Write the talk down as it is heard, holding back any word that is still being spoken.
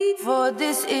for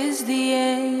this is the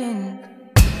end.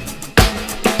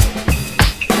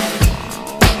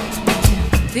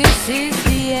 This is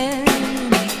the end.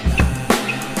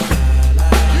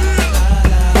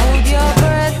 Hold your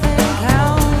breath and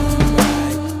count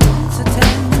to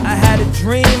 10. I had a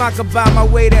dream I could buy my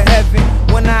way to heaven.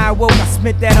 When I awoke, I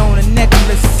spent that on a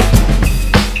necklace.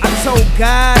 I told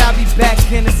God I'll be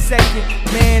back in a second.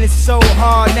 Man, it's so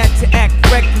hard not to act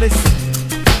reckless.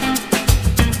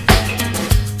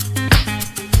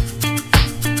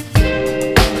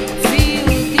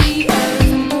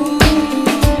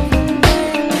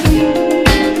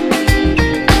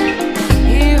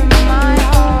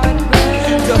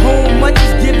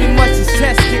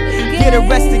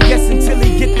 Arrested, guess until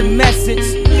he get the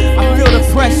message. I feel the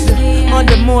pressure,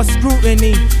 under more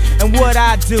scrutiny. And what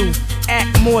I do,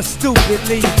 act more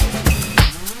stupidly.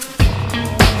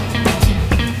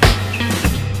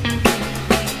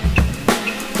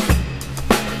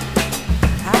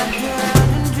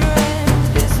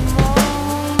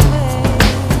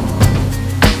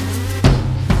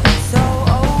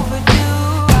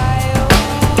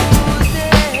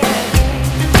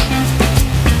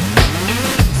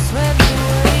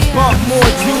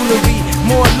 More jewelry,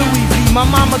 more Louis V. My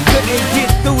mama couldn't get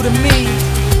through to me.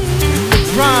 The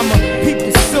drama,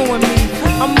 people suing me.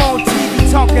 I'm on TV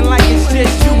talking like it's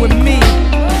just you and me.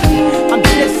 I'm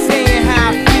just saying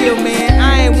how I feel, man.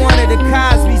 I ain't one of the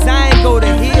Cosbys, I ain't go to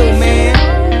Hill, man.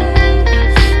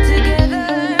 Together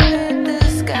let the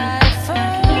sky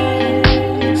fall.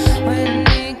 When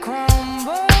it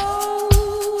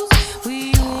crumbles,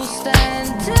 we will stand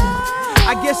tall.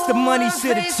 I guess the money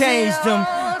should've changed them.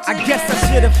 I guess I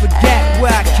should've forgot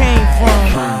where I came from.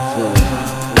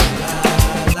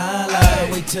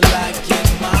 Wait till I get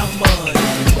my money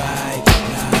right.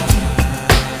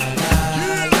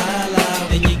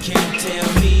 Then you can't tell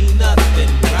me nothing,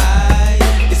 right?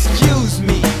 Excuse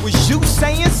me, was you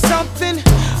saying something? You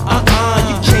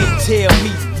can't tell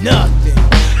me nothing.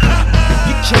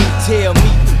 You can't tell me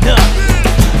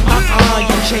nothing.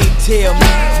 You can't tell me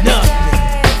nothing.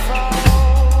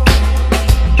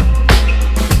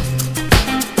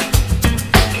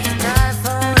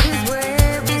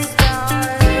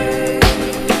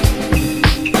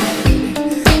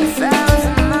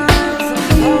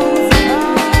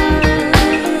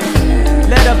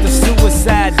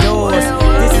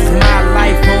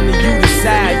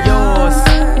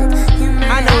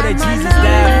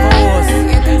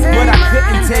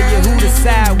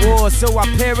 So I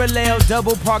parallel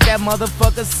double park that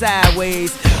motherfucker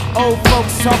sideways. Old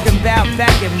folks talking about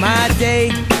back in my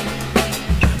day,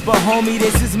 but homie,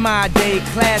 this is my day.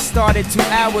 Class started 2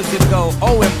 hours ago.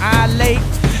 Oh, am I late?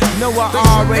 No, I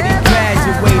already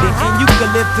graduated. And you can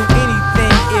live through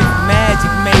anything if magic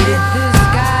made it.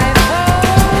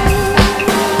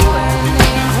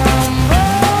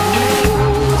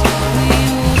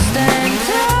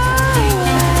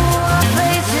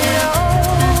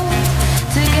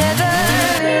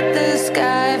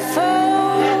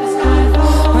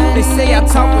 They say I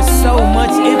talk with so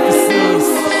much emphasis.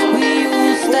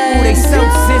 Ooh, they so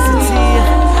sensitive.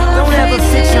 Don't ever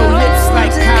fix your lips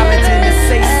like collagen to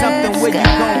say something where you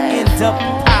gon' end up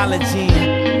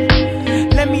apologizing.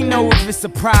 Let me know if it's a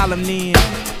problem then.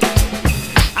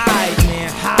 Alright, man,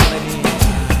 holla then.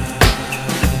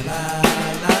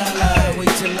 Wait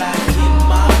till I get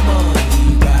my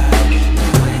money right.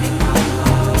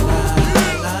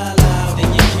 Then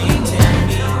you can't tell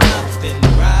me nothing,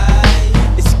 right?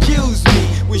 Excuse me,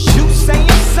 was you saying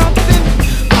something?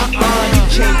 You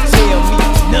can't tell me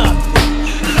nothing.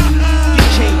 You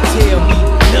can't tell me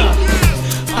nothing.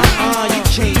 You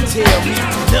can't tell me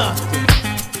nothing.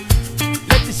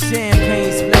 Let the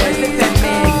champagne splash, let that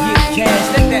man get cash,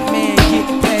 let that man get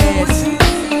past.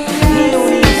 He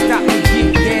don't even stop to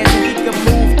get gas, and he can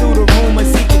move through the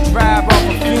rumors, he can drive off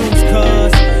of fumes,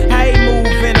 cuz how he move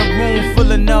in a room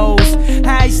full of no's,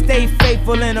 how he stay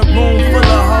faithful in a room full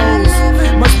of hoes.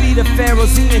 Must be the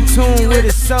pharaohs, he in tune with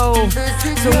his soul.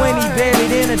 So when he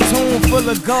buried in a tomb full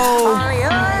of gold,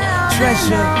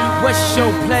 treasure, what's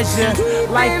your pleasure?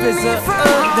 Life is a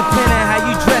depending how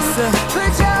you dress her.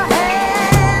 Put your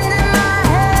hand in my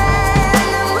hand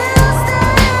and we'll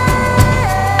stand.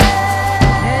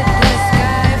 Let the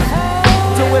sky fall.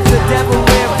 So if the devil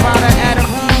wear Prada, Adam,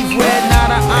 Eve wear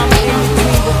nada, I'm in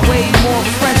between, but way more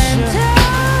fresher,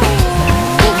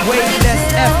 but way less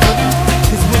effort.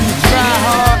 Cause when you try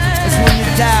hard, it's when you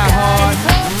die hard.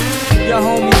 Your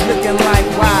homies looking like,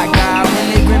 why God, when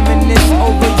they reminisce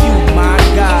over you, my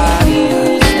God.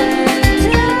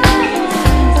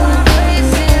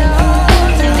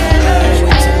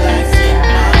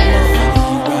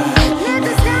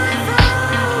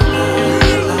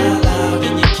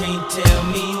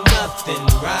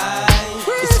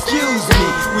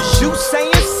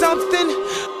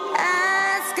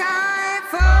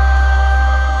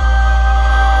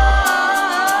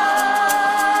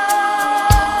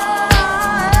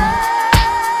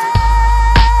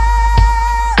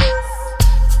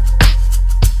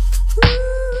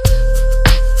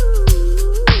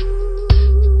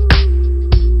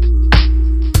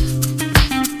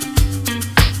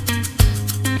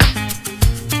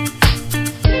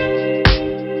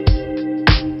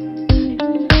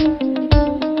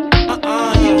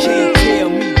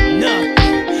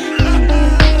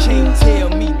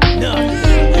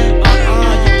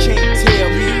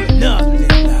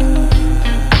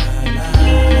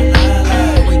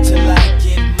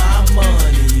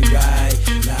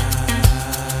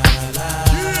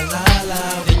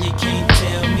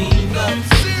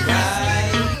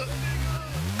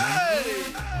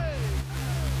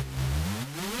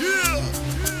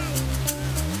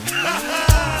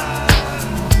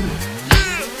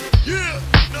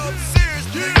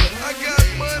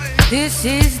 this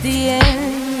is the end.